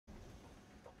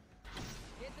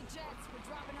jets. We're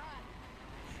dropping hot.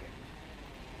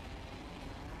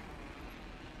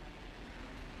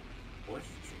 What?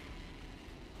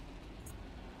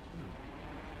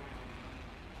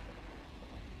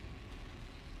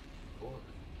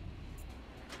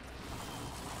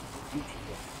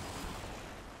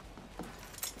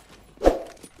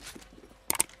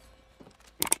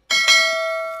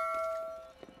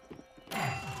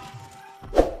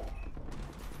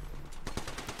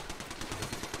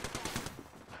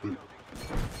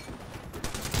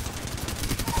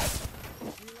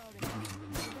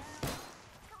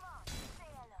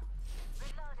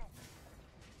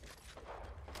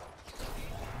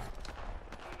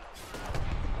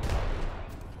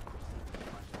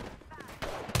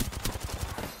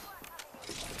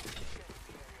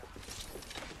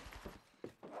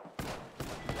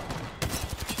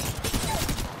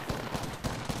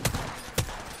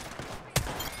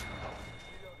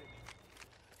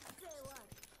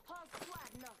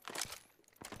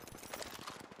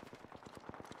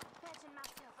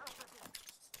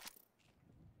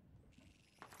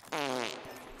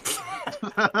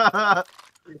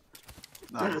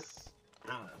 Nice.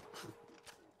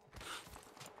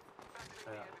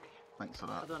 Thanks for I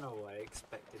that. don't know what I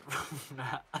expected from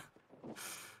that.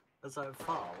 That's so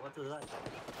far. What does that do?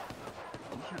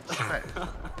 What do you expect? I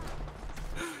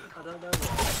don't know what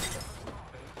I expect.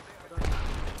 I don't know.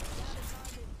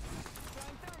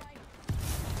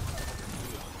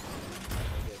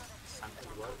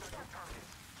 Santa's workshop.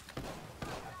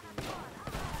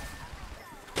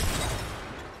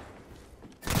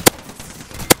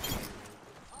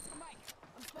 Oscar Mike,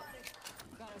 I'm spotted.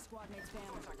 Got our squad mate's family.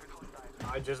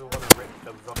 I just want to rip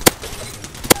the rocket.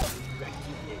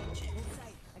 Hold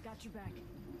tight. I got you back.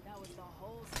 That was the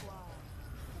whole squad.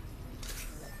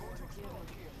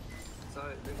 So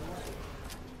there's also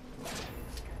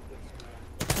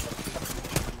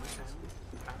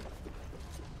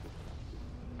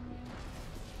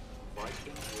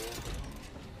Viking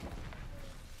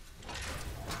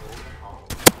War.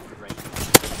 Great.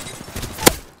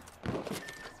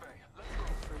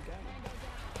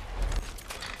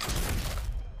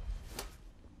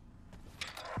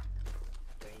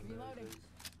 Reloading.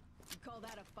 You call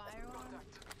that a firearm?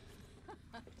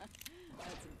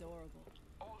 That's adorable.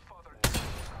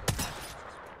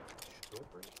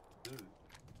 Strawberry. Ooh.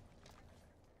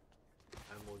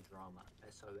 No more drama.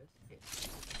 SOS. Hit.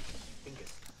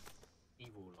 Fingers.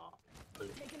 Evil law.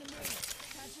 Bullet. Taking a minute.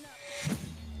 Catching up.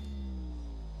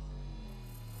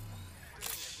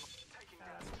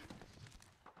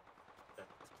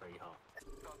 That's pretty hard.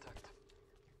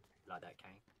 Like that,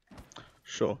 Kane.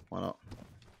 Sure, why not?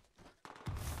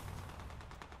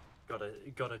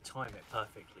 Gotta time it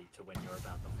perfectly to when you're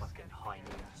about to fucking high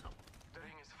noon something.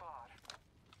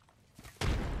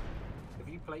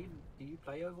 Do you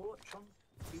play Overwatch on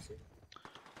PC?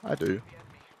 I do.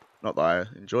 Not that I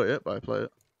enjoy it, but I play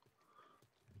it.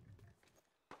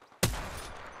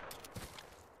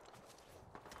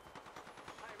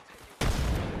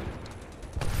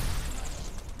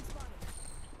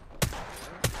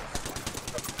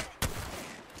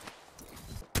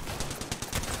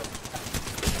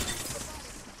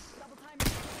 Double time.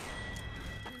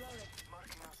 Reloaded.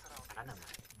 Anime.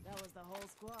 That was the whole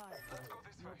squad.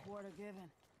 No quarter given.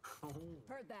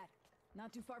 Heard that.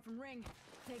 Not too far from ring.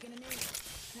 Taking a knee.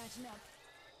 Catching up.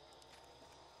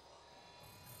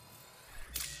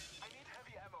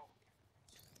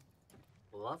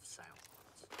 Love sound.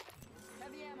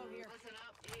 Heavy ammo here. Listen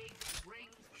up, pigs.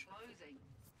 Ring's closing.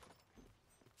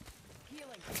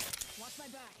 Healing. Watch my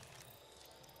back.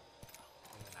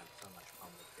 I'm gonna have so much fun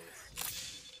with this.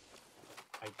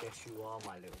 I guess you are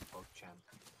my little bug champ.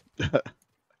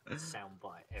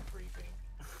 Soundbite everything.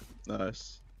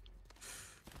 Nice.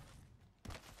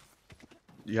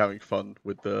 You having fun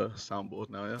with the soundboard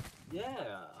now, yeah?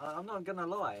 Yeah, I'm not gonna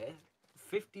lie.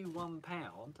 £51.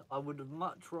 I would have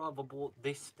much rather bought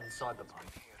this than Cyberpunk.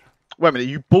 Wait a minute,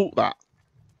 you bought that?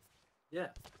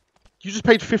 Yeah. You just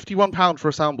paid £51 for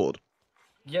a soundboard?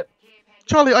 Yep.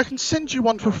 Charlie, I can send you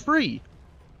one for free.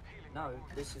 No,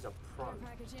 this is a pro.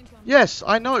 Package income. Yes,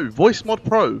 I know. Voice Mod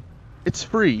Pro. It's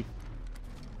free.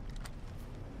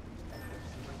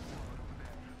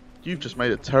 You've just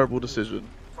made a terrible decision.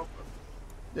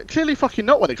 Yeah, clearly fucking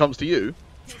not when it comes to you.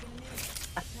 Taking a knee.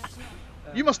 Catching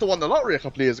up. You must have won the lottery a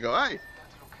couple of years ago, eh? I'm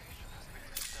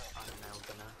now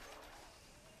gonna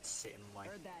sit in my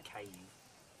Heard that. cave.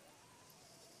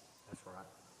 That's right.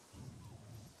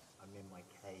 I'm in my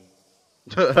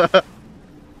cave.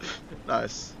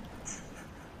 Nice.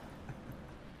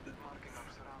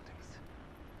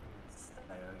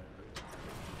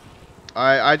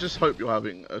 I just hope you're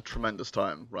having a tremendous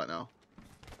time right now.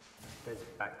 There's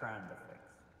background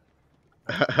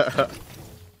effects.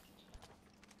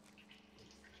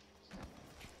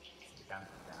 Down,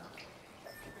 down.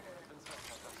 Keeping evidence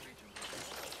on that region.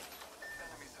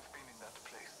 Enemies have been in that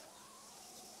place.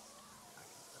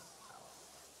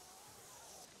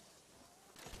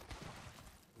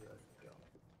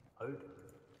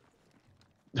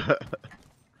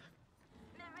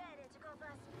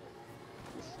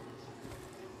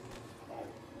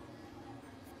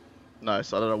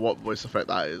 Nice. I don't know what voice effect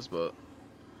that is, but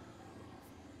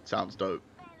sounds dope.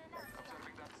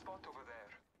 Observing that spot over there.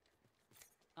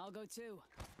 I'll go too.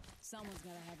 Someone's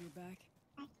gotta have your back.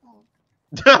 Someone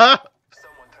was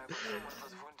wounded.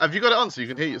 Have you got it on so you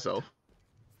can hear yourself?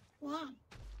 Yeah.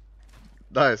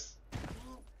 Nice. You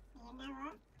know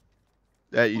what?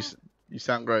 Yeah, you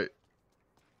sound great.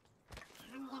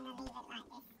 I'm gonna leave it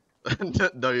like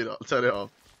this. No, you're not. Turn it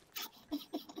off.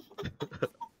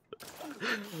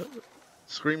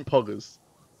 Scream poggers.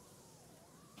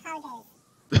 Powders.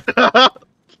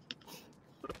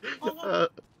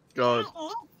 God,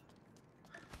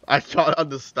 I can't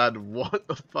understand what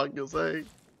the fuck you're saying.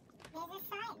 There's a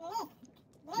site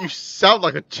list. You sound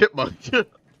like a chipmunk.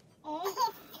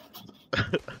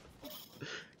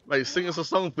 Mate, sing us a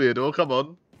song, Theodore. Come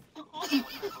on.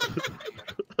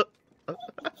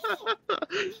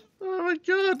 Oh my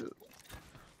god.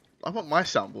 I want my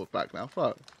soundboard back now.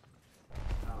 Fuck.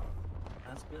 Oh,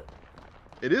 that's good.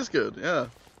 It is good, yeah.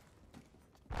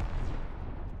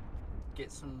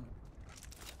 Get some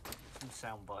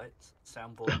sound bites.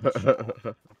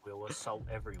 Soundboard. We'll assault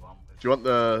everyone. With Do you want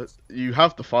the... You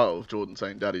have the file of Jordan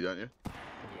saying daddy, don't you? Yeah,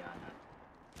 I know.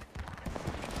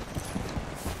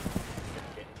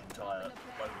 Get an entire load of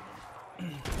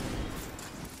them.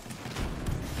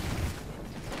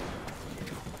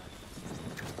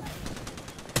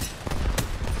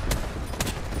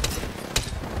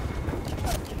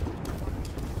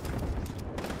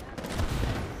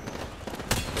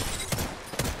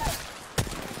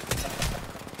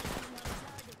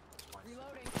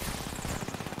 Reloading.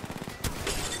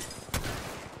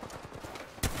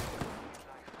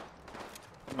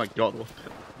 Oh my god, what?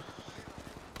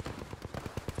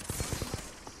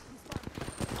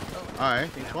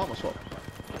 Alright, need to armor swap.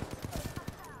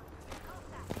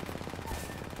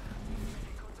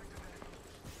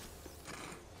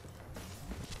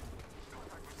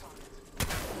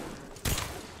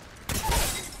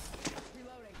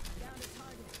 Reloading. Down to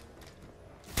target.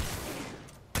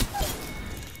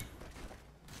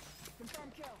 Confirm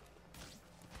kill.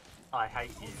 I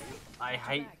hate you. I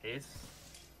hate this.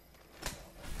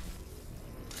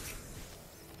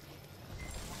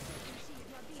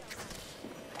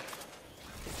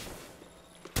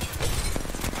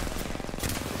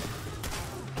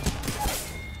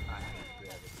 I hate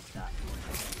whoever did that.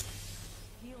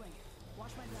 Healing.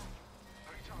 Watch my back.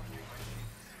 Recharging my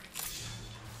shields.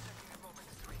 Taking a moment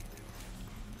to heal.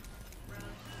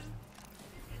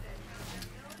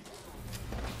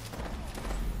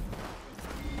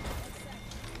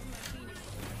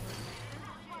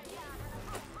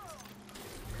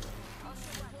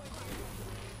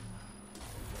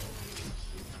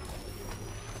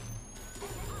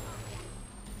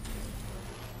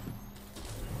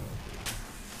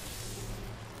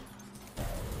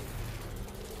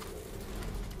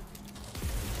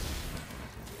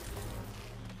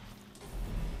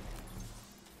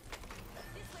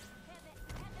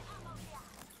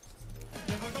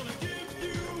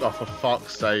 Oh, for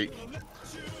fuck's sake.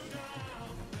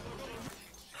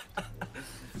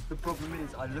 The problem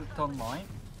is, I looked online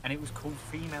and it was called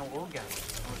female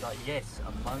orgasm. I was like, yes,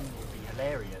 a moan would be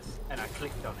hilarious, and I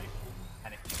clicked on it,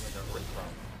 and it was a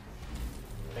rickroll.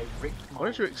 They ricked my. What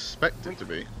did you expect it to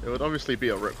be? It would obviously be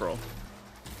a rickroll.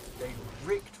 They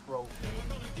ricked rolled me.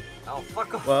 Oh,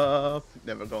 fuck off. Well,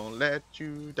 never gonna let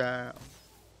you down.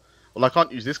 Well, I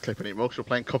can't use this clip anymore because you're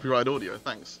playing copyrighted audio.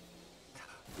 Thanks.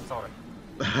 Sorry.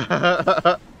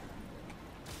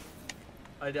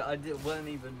 Weren't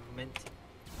even meant to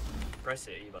press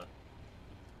it either.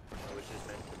 I was just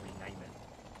meant to rename it.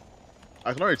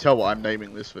 I can already tell what I'm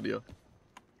naming this video.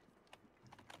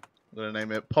 I'm gonna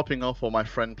name it "Popping Off While My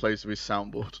Friend Plays with His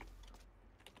Soundboard."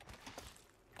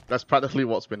 That's practically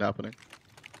what's been happening.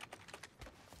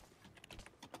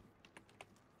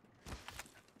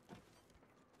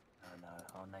 Oh no,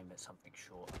 I'll name it something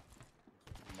short.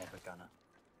 Never gonna.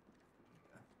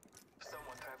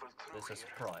 Someone traveled through There's a here.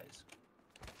 surprise.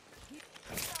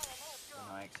 And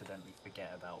I accidentally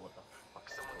forget about what the fuck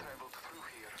it's Someone called. traveled through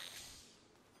here.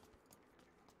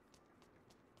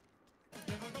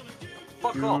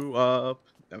 Fuck off! You up,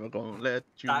 never gonna let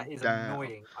you That is down.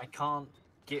 annoying. I can't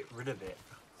get rid of it.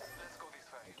 Let's go this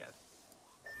way. Okay.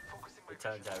 Focusing It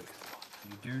turns out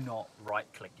you do not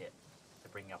right-click it to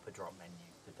bring up a drop menu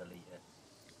to delete it.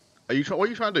 Are you what are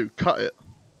you trying to do? Cut it?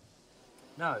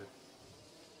 No.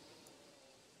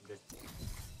 Just...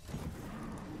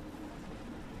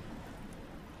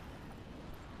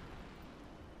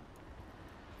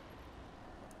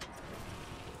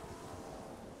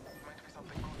 Might be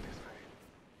something good this way.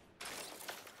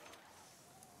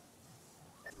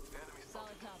 Enemy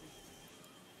Solid copy.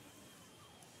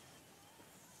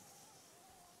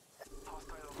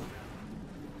 hostile over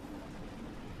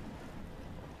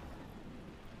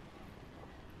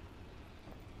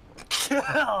there.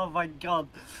 Oh my god.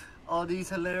 Oh, these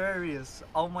hilarious.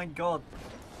 Oh my god.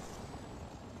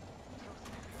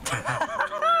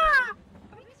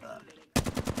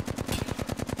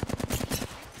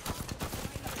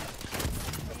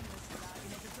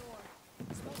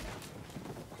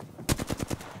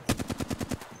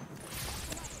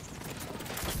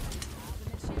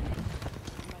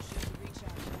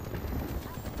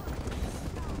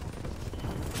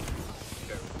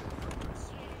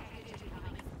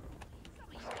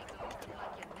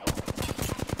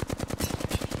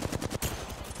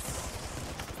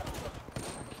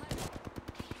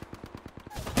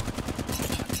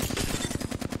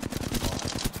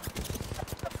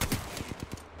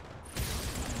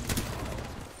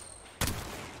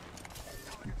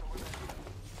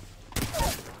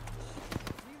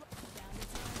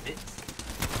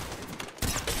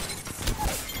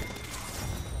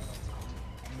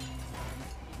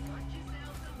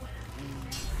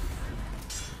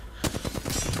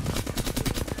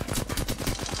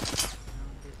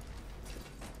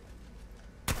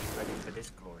 Ready for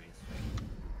this glorious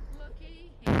thing.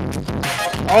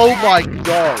 Oh my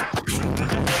god!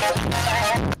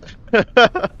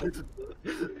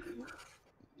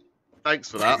 Thanks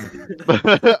for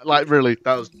that. Like really,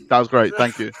 that was great.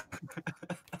 Thank you.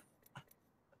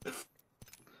 Oh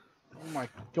my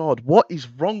god, what is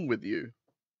wrong with you?